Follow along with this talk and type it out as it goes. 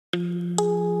This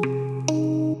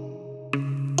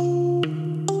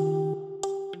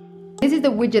is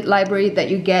the widget library that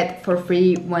you get for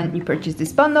free when you purchase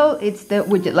this bundle. It's the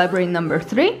widget library number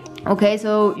 3. Okay,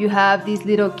 so you have these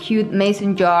little cute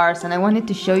mason jars, and I wanted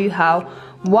to show you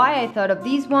why I thought of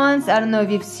these ones. I don't know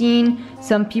if you've seen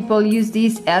some people use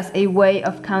these as a way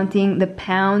of counting the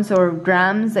pounds or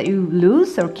grams that you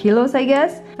lose, or kilos, I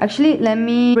guess. Actually, let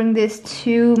me bring this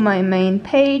to my main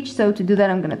page. So to do that,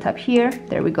 I'm gonna tap here.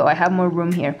 There we go, I have more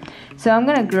room here. So I'm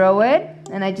gonna grow it,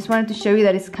 and I just wanted to show you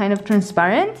that it's kind of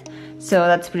transparent. So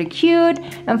that's pretty cute.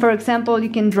 And for example, you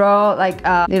can draw like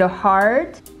a little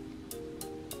heart.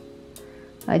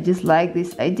 I just like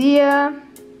this idea.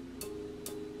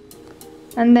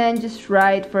 And then just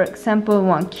write, for example,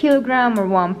 1 kilogram or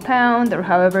 1 pound, or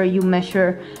however you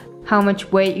measure how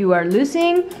much weight you are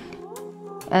losing.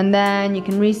 And then you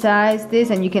can resize this,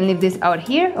 and you can leave this out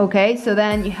here. Okay, so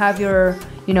then you have your,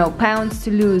 you know, pounds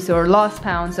to lose, or lost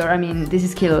pounds, or I mean, this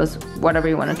is kilos, whatever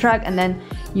you want to track. And then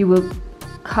you will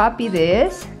copy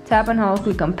this, tap and hold,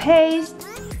 click on paste,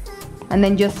 and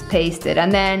then just paste it.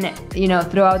 And then, you know,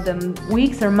 throughout the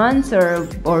weeks or months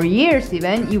or years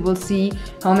even, you will see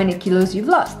how many kilos you've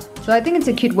lost. So I think it's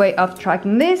a cute way of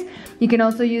tracking this. You can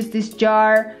also use this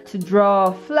jar to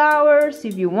draw flowers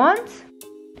if you want.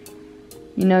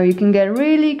 You know, you can get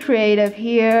really creative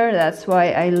here. That's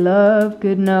why I love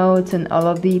GoodNotes and all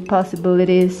of the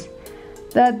possibilities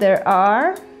that there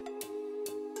are.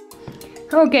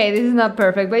 Okay, this is not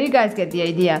perfect, but you guys get the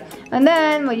idea. And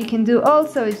then what you can do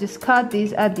also is just cut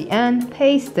these at the end,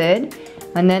 paste it,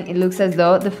 and then it looks as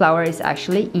though the flower is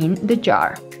actually in the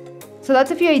jar. So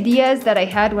that's a few ideas that I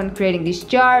had when creating these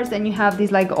jars. And you have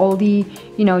these like all the,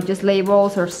 you know, just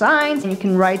labels or signs, and you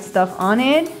can write stuff on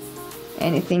it,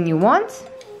 anything you want.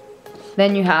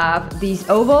 Then you have these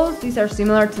ovals. These are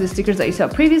similar to the stickers that you saw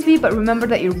previously, but remember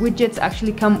that your widgets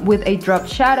actually come with a drop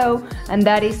shadow, and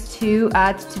that is to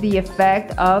add to the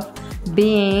effect of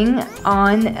being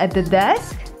on at the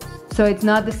desk. So it's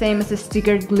not the same as a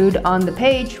sticker glued on the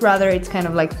page, rather it's kind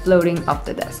of like floating off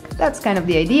the desk. That's kind of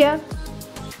the idea.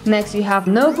 Next you have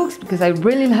notebooks, because I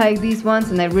really like these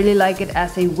ones and I really like it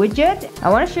as a widget. I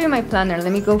want to show you my planner.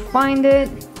 Let me go find it.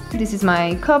 This is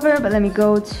my cover, but let me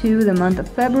go to the month of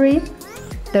February.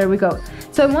 There we go.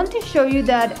 So I want to show you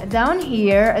that down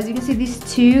here, as you can see, these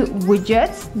 2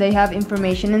 widgets, they have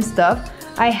information and stuff.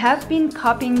 I have been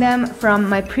copying them from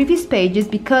my previous pages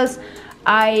because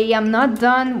I am not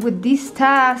done with these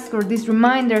tasks or these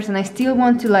reminders, and I still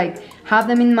want to like have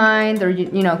them in mind, or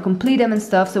you know, complete them and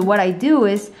stuff. So what I do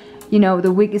is, you know,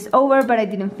 the week is over but I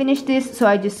didn't finish this, so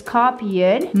I just copy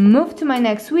it, move to my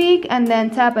next week, and then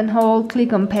tap and hold,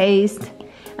 click on paste.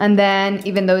 And then,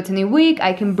 even though it's a new week,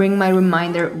 I can bring my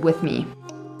reminder with me.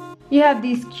 You have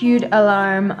these cute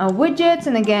alarm widgets,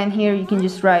 and again here you can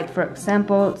just write, for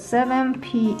example, 7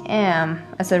 p.m.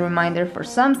 as a reminder for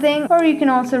something, or you can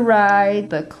also write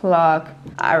the clock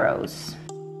arrows.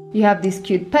 You have these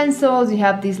cute pencils, you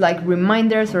have these like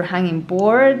reminders or hanging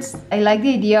boards. I like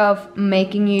the idea of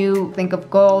making you think of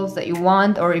goals that you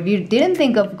want, or if you didn't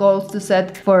think of goals to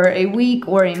set for a week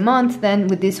or a month, then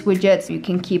with these widgets you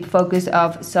can keep focus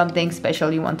of something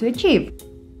special you want to achieve.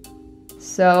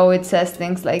 So it says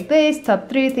things like this: top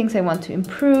 3 things I want to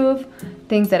improve,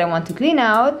 things that I want to clean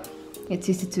out. It's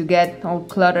easy to get all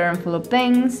clutter and full of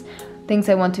things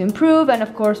I want to improve, and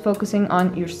of course focusing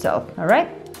on yourself. All right.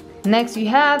 Next you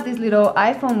have these little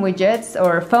iPhone widgets,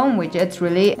 or phone widgets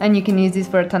really, and you can use these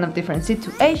for a ton of different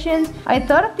situations. I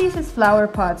thought of these as flower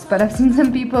pots, but I've seen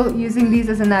some people using these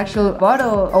as an actual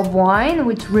bottle of wine,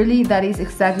 which really that is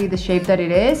exactly the shape that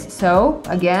it is. So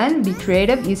again, be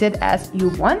creative, use it as you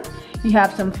want. You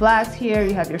have some flags here,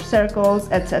 you have your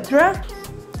circles, etc.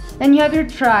 Then you have your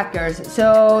trackers.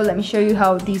 So let me show you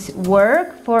how these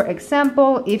work. For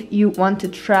example, if you want to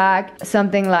track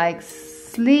something like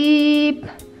sleep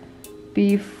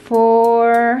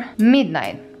before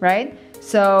midnight, right?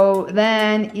 So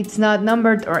then it's not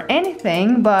numbered or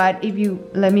anything, but if you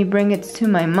let me bring it to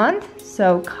my month,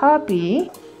 so copy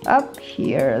up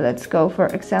here, let's go for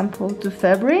example to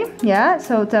February. Yeah,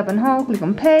 so tap and hold, click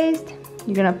on paste.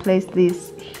 You're gonna place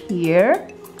this here.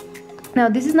 Now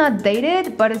this is not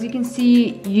dated, but as you can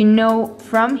see, you know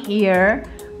from here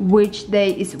which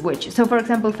day is which. So for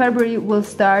example, February will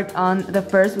start on the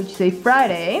 1st, which is a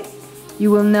Friday. You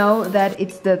will know that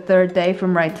it's the 3rd day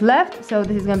from right to left, so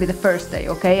this is gonna be the 1st day,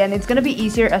 okay? And it's gonna be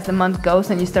easier as the month goes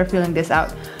and you start filling this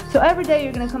out. So every day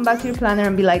you're gonna come back to your planner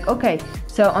and be like, okay,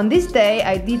 so on this day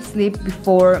I did sleep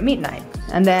before midnight,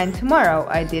 and then tomorrow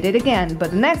I did it again,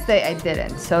 but the next day I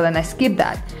didn't, so then I skipped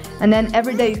that. And then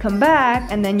every day you come back,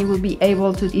 and then you will be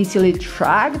able to easily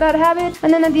track that habit.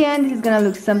 And then at the end, it's gonna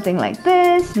look something like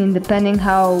this. I mean, depending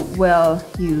how well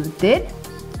you did.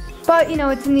 But you know,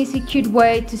 it's an easy, cute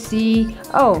way to see,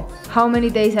 oh, how many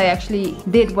days I actually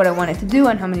did what I wanted to do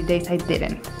and how many days I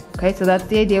didn't. Okay, so that's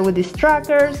the idea with these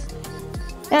trackers.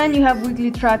 And you have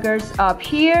weekly trackers up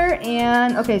here.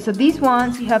 And okay, so these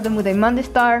ones, you have them with a Monday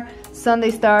start,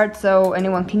 Sunday start, so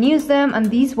anyone can use them. And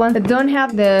these ones that don't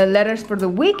have the letters for the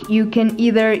week, you can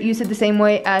either use it the same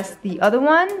way as the other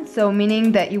one. So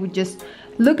meaning that you would just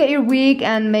look at your week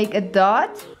and make a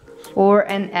dot or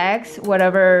an X,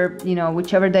 whatever, you know,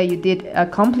 whichever day you did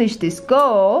accomplish this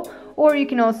goal. Or you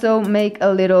can also make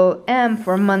a little M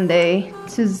for Monday,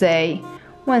 Tuesday,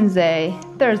 Wednesday,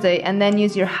 Thursday, and then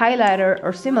use your highlighter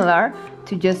or similar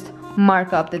to just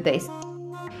mark up the days.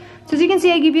 So as you can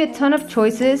see, I give you a ton of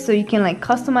choices, so you can like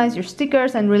customize your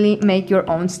stickers and really make your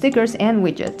own stickers and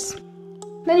widgets.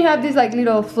 Then you have these like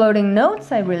little floating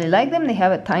notes. I really like them. They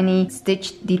have a tiny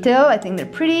stitched detail. I think they're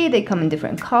pretty. They come in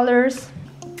different colors.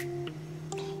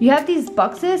 You have these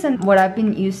boxes, and what I've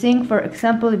been using, for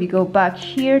example, if you go back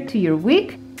here to your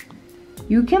week,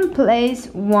 you can place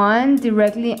one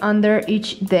directly under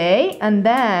each day and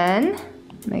then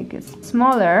make it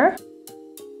smaller.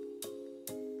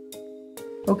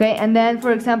 Okay, and then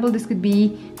for example, this could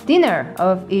be dinner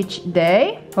of each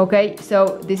day. Okay,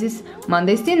 so this is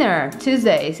Monday's dinner,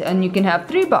 Tuesdays, and you can have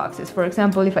 3 boxes. For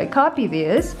example, if I copy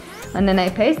this and then I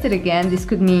paste it again, this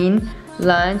could mean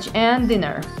lunch and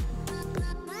dinner.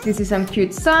 This is some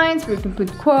cute signs where you can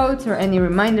put quotes or any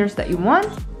reminders that you want.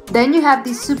 Then you have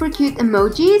these super cute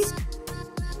emojis.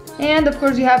 And of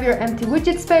course you have your empty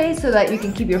widget space so that you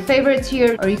can keep your favorites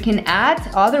here, or you can add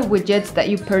other widgets that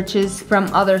you purchase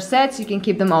from other sets. You can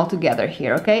keep them all together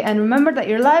here, okay? And remember that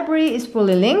your library is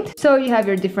fully linked, so you have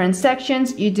your different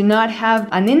sections. You do not have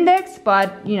an index,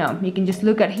 but you know, you can just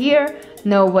look at here,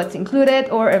 know what's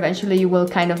included, or eventually you will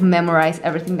kind of memorize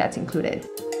everything that's included.